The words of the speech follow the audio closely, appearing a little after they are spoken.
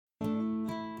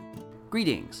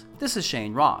Greetings, this is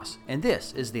Shane Ross, and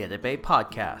this is the Edit Bay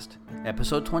Podcast,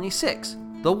 Episode 26,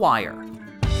 The Wire.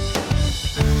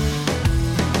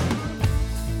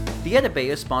 The Edit Bay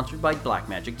is sponsored by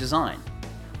Blackmagic Design.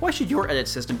 Why should your edit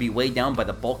system be weighed down by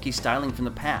the bulky styling from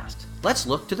the past? Let's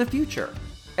look to the future.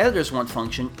 Editors want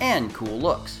function and cool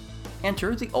looks.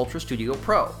 Enter the Ultra Studio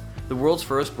Pro, the world's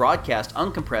first broadcast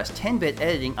uncompressed 10-bit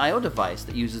editing I/O device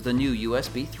that uses the new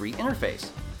USB 3 interface.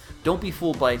 Don't be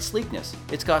fooled by its sleekness.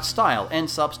 It's got style and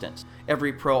substance,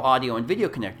 every pro audio and video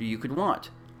connector you could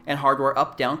want, and hardware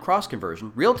up-down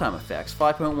cross-conversion, real-time effects,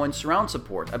 5.1 surround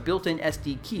support, a built-in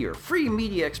SD keyer, free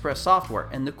Media Express software,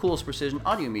 and the coolest precision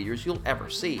audio meters you'll ever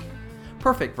see.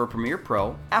 Perfect for Premiere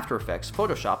Pro, After Effects,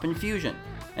 Photoshop, and Fusion.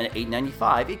 And at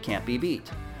 $895, it can't be beat.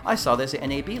 I saw this at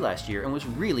NAB last year and was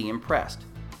really impressed.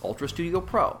 Ultra Studio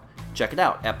Pro. Check it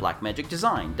out at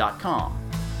blackmagicdesign.com.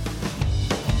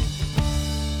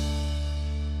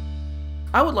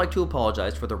 I would like to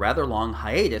apologize for the rather long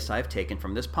hiatus I've taken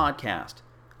from this podcast.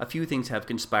 A few things have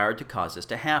conspired to cause this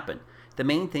to happen, the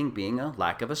main thing being a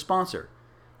lack of a sponsor.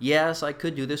 Yes, I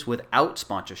could do this without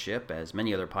sponsorship, as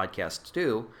many other podcasts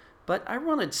do, but I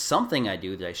wanted something I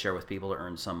do that I share with people to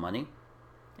earn some money.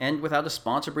 And without a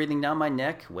sponsor breathing down my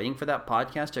neck, waiting for that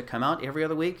podcast to come out every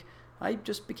other week, I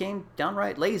just became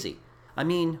downright lazy. I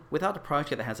mean, without a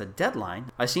project that has a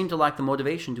deadline, I seem to lack the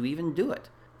motivation to even do it.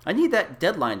 I need that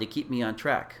deadline to keep me on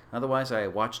track, otherwise I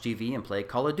watch TV and play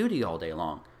Call of Duty all day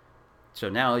long. So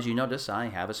now, as you notice, I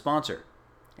have a sponsor.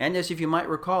 And as if you might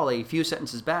recall, a few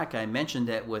sentences back I mentioned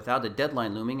that without a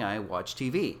deadline looming, I watch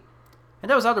TV.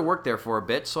 And I was out of work there for a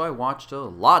bit, so I watched a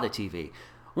lot of TV.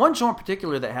 One show in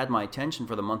particular that had my attention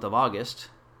for the month of August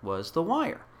was The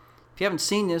Wire. If you haven't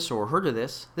seen this or heard of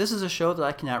this, this is a show that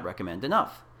I cannot recommend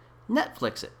enough.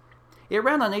 Netflix it. It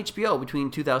ran on HBO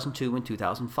between 2002 and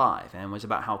 2005 and was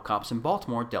about how cops in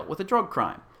Baltimore dealt with a drug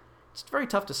crime. It's very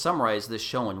tough to summarize this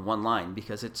show in one line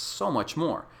because it's so much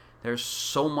more. There's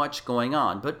so much going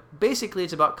on, but basically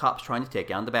it's about cops trying to take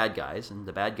down the bad guys, and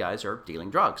the bad guys are dealing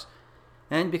drugs.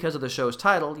 And because of the show's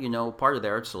title, you know part of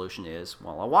their solution is,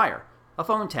 well, a wire, a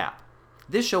phone tap.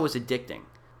 This show is addicting.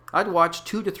 I'd watch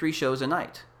 2 to 3 shows a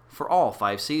night for all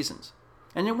 5 seasons.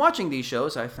 And in watching these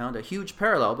shows, I found a huge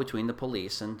parallel between the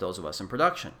police and those of us in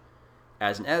production.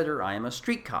 As an editor, I am a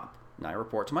street cop, and I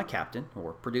report to my captain,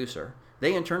 or producer.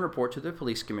 They in turn report to the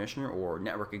police commissioner or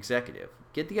network executive.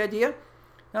 Get the idea?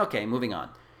 Okay, moving on.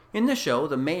 In this show,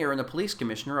 the mayor and the police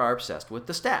commissioner are obsessed with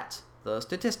the stats, the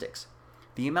statistics,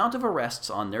 the amount of arrests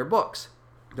on their books.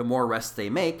 The more arrests they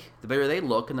make, the better they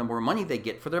look and the more money they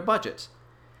get for their budgets.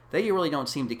 They really don't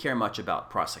seem to care much about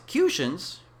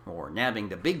prosecutions, or nabbing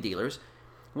the big dealers.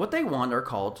 What they want are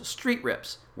called street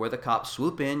rips, where the cops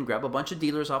swoop in, grab a bunch of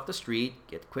dealers off the street,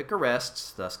 get quick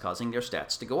arrests, thus causing their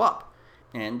stats to go up.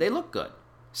 And they look good.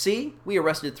 See, we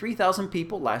arrested 3,000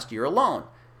 people last year alone.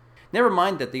 Never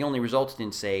mind that they only resulted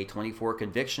in, say, 24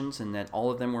 convictions and that all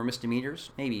of them were misdemeanors,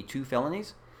 maybe 2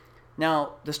 felonies.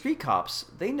 Now, the street cops,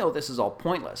 they know this is all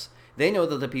pointless. They know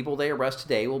that the people they arrest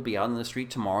today will be out on the street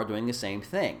tomorrow doing the same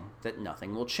thing, that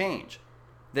nothing will change.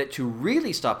 That to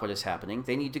really stop what is happening,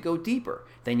 they need to go deeper.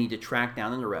 They need to track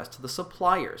down and arrest the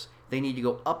suppliers. They need to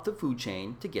go up the food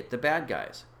chain to get the bad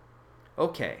guys.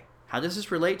 Okay, how does this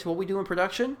relate to what we do in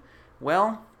production?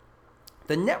 Well,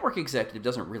 the network executive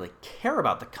doesn't really care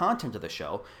about the content of the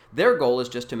show. Their goal is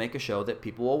just to make a show that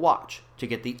people will watch, to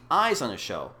get the eyes on a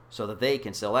show so that they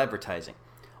can sell advertising.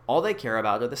 All they care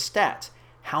about are the stats,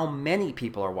 how many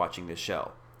people are watching this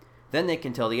show. Then they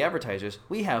can tell the advertisers,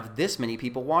 we have this many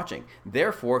people watching.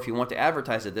 Therefore, if you want to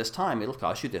advertise at this time, it'll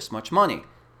cost you this much money.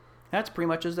 That's pretty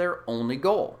much their only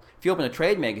goal. If you open a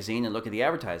trade magazine and look at the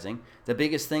advertising, the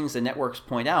biggest things the networks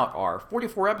point out are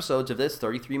 44 episodes of this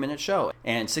 33-minute show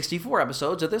and 64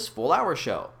 episodes of this full-hour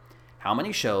show. How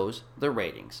many shows, the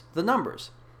ratings, the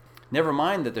numbers. Never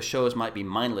mind that the shows might be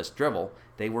mindless drivel,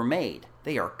 they were made.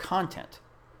 They are content.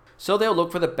 So they'll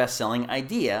look for the best-selling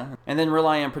idea and then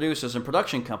rely on producers and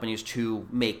production companies to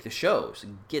make the shows,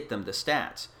 get them the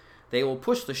stats. They will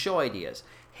push the show ideas.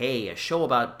 Hey, a show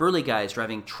about burly guys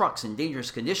driving trucks in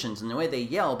dangerous conditions and the way they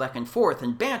yell back and forth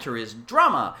and banter is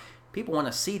drama. People want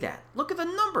to see that. Look at the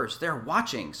numbers. They're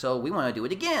watching, so we want to do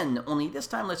it again. Only this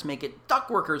time let's make it dock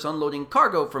workers unloading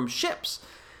cargo from ships.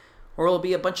 Or it'll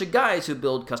be a bunch of guys who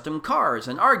build custom cars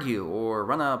and argue, or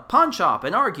run a pawn shop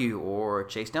and argue, or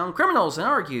chase down criminals and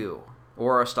argue,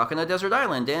 or are stuck on a desert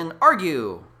island and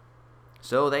argue.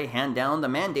 So they hand down the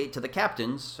mandate to the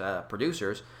captains,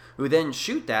 producers, who then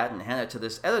shoot that and hand it to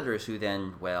the editors who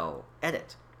then, well,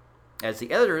 edit. As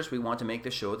the editors, we want to make the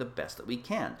show the best that we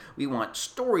can. We want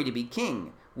story to be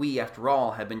king. We, after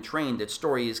all, have been trained that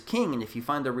story is king, and if you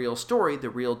find the real story, the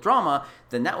real drama,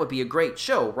 then that would be a great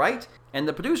show, right? And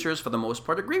the producers, for the most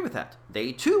part, agree with that.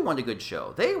 They, too, want a good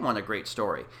show. They want a great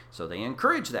story. So they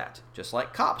encourage that, just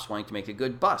like cops wanting to make a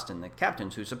good bust and the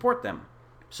captains who support them.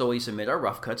 So we submit our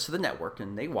rough cuts to the network,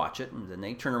 and they watch it, and then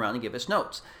they turn around and give us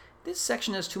notes. This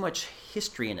section has too much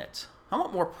history in it. I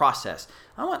want more process.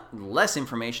 I want less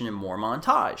information and more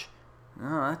montage.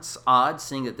 That's odd,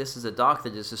 seeing that this is a doc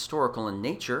that is historical in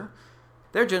nature.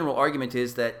 Their general argument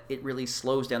is that it really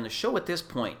slows down the show at this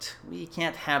point. We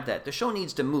can't have that. The show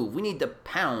needs to move. We need to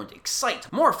pound,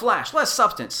 excite, more flash, less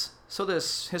substance. So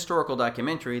this historical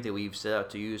documentary that we've set out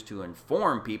to use to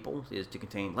inform people is to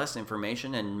contain less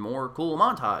information and more cool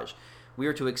montage. We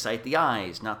are to excite the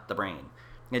eyes, not the brain.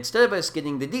 Instead of us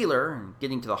getting the dealer and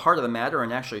getting to the heart of the matter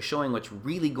and actually showing what's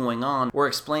really going on or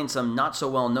explain some not so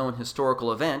well known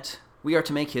historical event, we are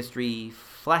to make history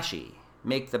flashy,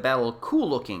 make the battle cool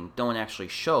looking, don't actually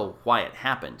show why it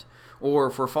happened. Or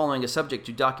if we're following a subject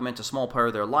to document a small part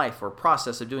of their life or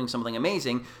process of doing something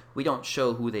amazing, we don't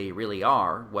show who they really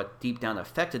are, what deep down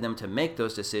affected them to make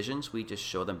those decisions. We just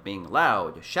show them being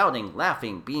loud, shouting,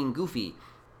 laughing, being goofy.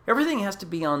 Everything has to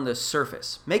be on the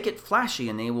surface. Make it flashy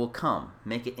and they will come.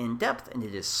 Make it in-depth and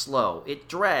it is slow. It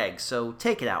drags, so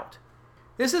take it out.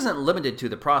 This isn't limited to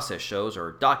the process shows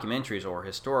or documentaries or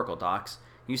historical docs.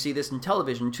 You see this in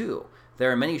television too.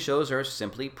 There are many shows that are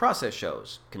simply process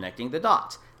shows, connecting the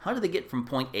dots. How do they get from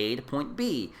point A to point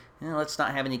B? Let's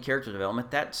not have any character development.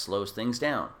 That slows things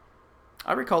down.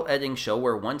 I recall editing a show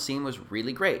where one scene was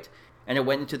really great, and it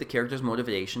went into the characters'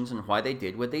 motivations and why they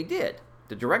did what they did.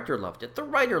 The director loved it. The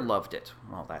writer loved it.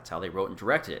 Well, that's how they wrote and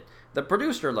directed it. The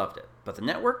producer loved it. But the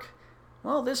network?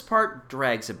 Well, this part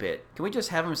drags a bit. Can we just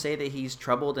have him say that he's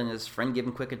troubled and his friend give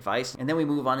him quick advice, and then we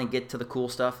move on and get to the cool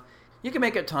stuff? You can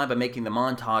make up time by making the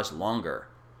montage longer.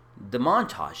 The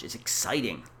montage is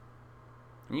exciting.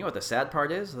 And you know what the sad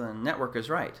part is? The network is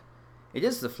right. It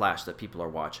is the flash that people are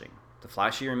watching. The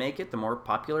flashier you make it, the more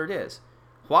popular it is.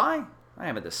 Why? I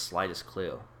haven't the slightest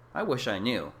clue. I wish I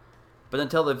knew. But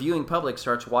until the viewing public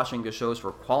starts watching the shows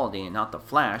for quality and not the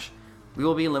flash, we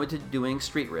will be limited to doing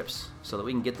street rips so that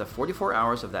we can get the 44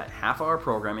 hours of that half-hour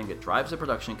programming that drives the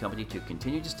production company to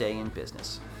continue to stay in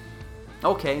business.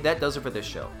 Okay, that does it for this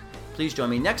show. Please join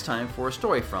me next time for a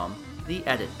story from the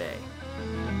Edit Bay.